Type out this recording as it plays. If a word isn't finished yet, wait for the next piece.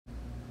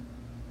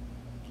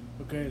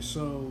Okay,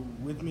 so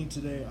with me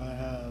today I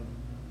have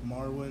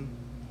Marwin.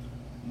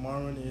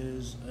 Marwin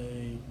is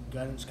a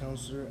guidance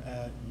counselor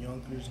at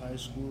Yonkers High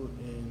School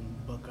in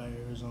Buckeye,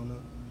 Arizona,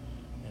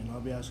 and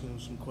I'll be asking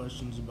him some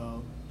questions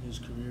about his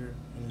career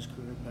and his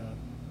career path.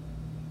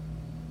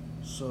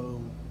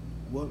 So,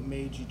 what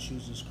made you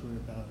choose this career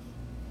path?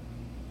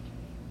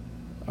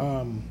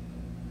 Um,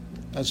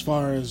 as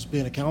far as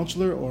being a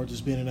counselor or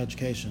just being in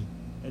education?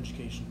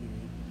 Education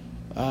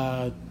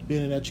period.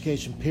 Being in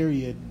education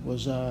period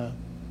was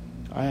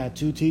I had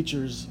two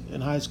teachers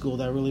in high school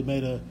that really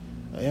made an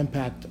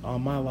impact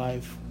on my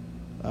life,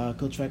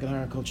 Coach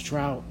Feckenheimer and Coach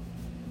Trout,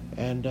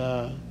 and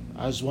I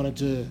just wanted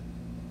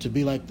to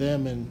be like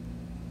them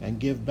and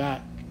give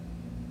back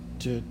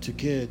to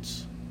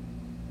kids.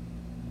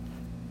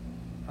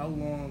 How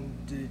long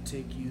did it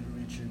take you to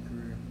reach your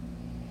career?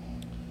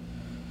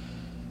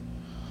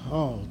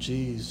 Oh,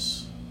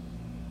 geez.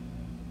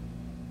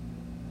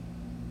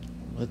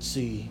 Let's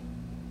see.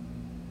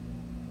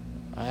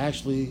 I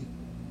actually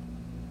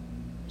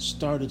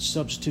started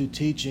substitute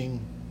teaching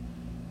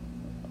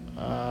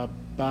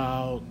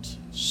about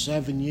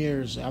 7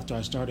 years after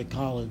I started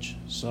college.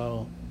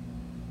 So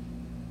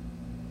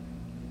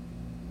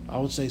I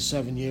would say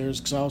 7 years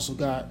because I also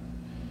got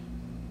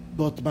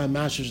both of my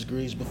master's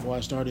degrees before I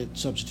started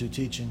substitute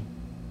teaching.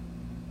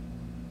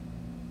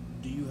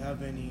 Do you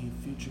have any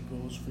future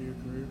goals for your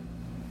career?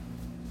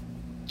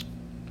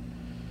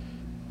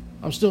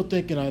 I'm still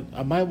thinking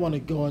I might want to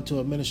go into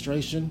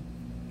administration,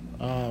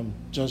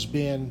 just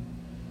being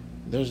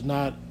there's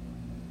not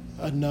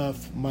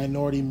enough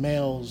minority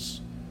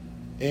males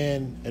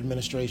in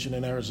administration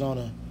in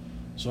Arizona.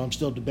 So I'm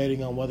still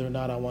debating on whether or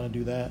not I want to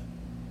do that.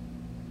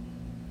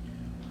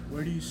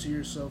 Where do you see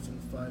yourself in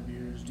 5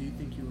 years? Do you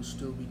think you will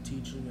still be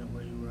teaching at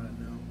where you are at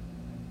now?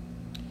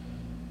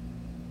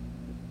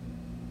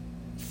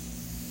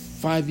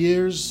 5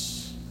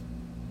 years,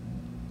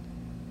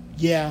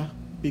 yeah,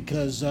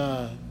 because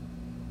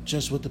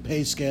just with the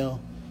pay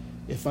scale,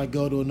 if I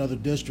go to another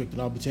district,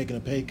 then I'll be taking a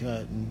pay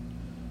cut, and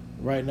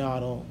right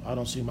now I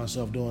don't see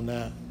myself doing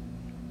that.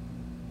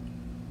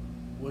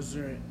 Was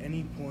there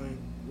any point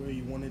where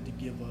you wanted to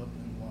give up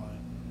and why?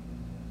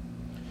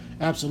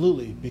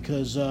 Absolutely,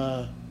 because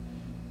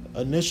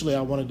initially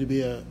I wanted to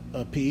be a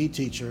PE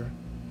teacher,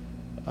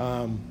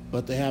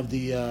 but they have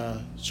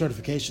the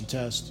certification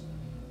test,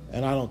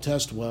 and I don't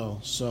test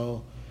well.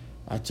 So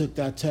I took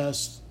that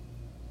test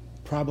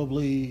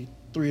probably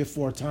 3 or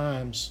 4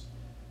 times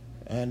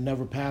and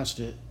never passed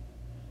it.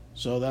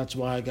 So that's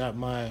why I got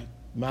my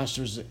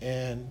master's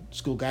in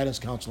school guidance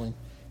counseling,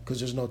 because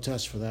there's no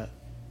test for that.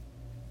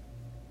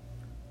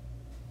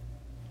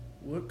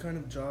 What kind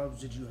of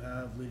jobs did you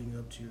have leading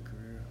up to your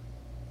career?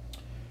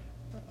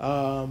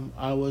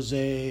 I was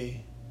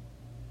a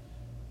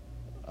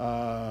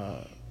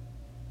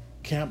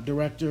camp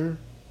director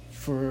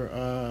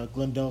for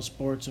Glendale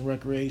Sports and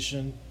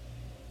Recreation.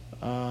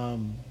 I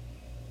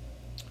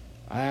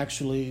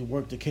actually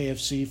worked at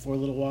KFC for a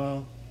little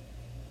while.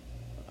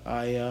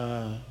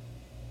 I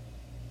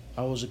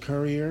was a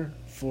courier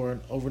for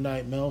an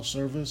overnight mail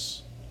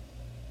service,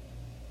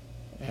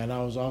 and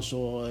I was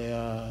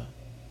also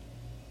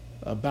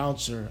a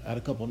bouncer at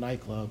a couple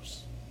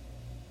nightclubs.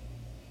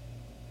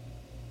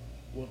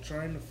 While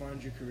trying to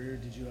find your career,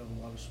 did you have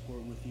a lot of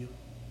support with you?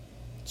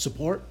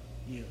 Support?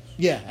 Yes.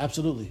 Yeah,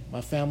 absolutely.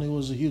 My family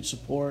was a huge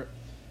support,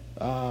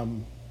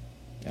 and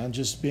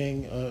just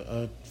being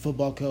a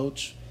football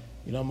coach,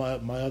 you know,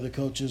 my other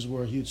coaches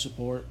were a huge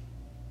support.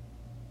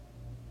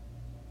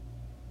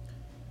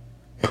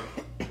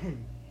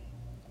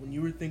 When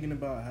you were thinking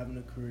about having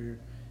a career,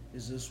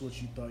 is this what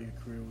you thought your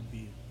career would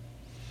be?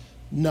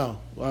 No.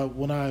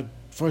 When I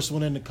first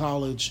went into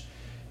college,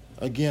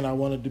 again, I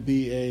wanted to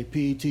be a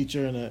PE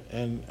teacher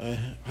and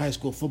a high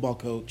school football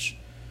coach,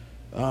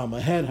 a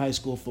head high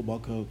school football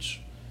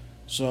coach.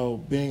 So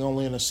being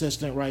only an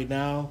assistant right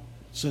now,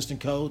 assistant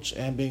coach,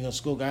 and being a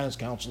school guidance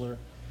counselor,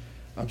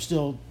 I'm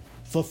still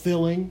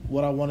fulfilling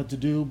what I wanted to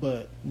do,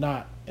 but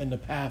not in the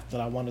path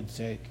that I wanted to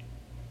take.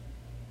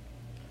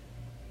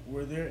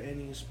 Were there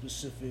any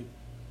specific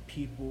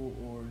people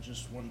or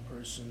just one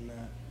person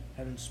that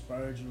had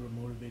inspired you or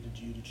motivated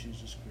you to choose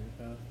this career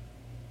path?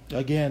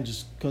 Again,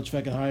 just Coach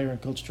Feckenheimer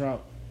and Coach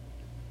Trout.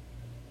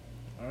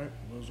 All right,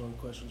 those are all the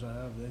questions I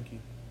have. Thank you.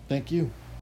 Thank you.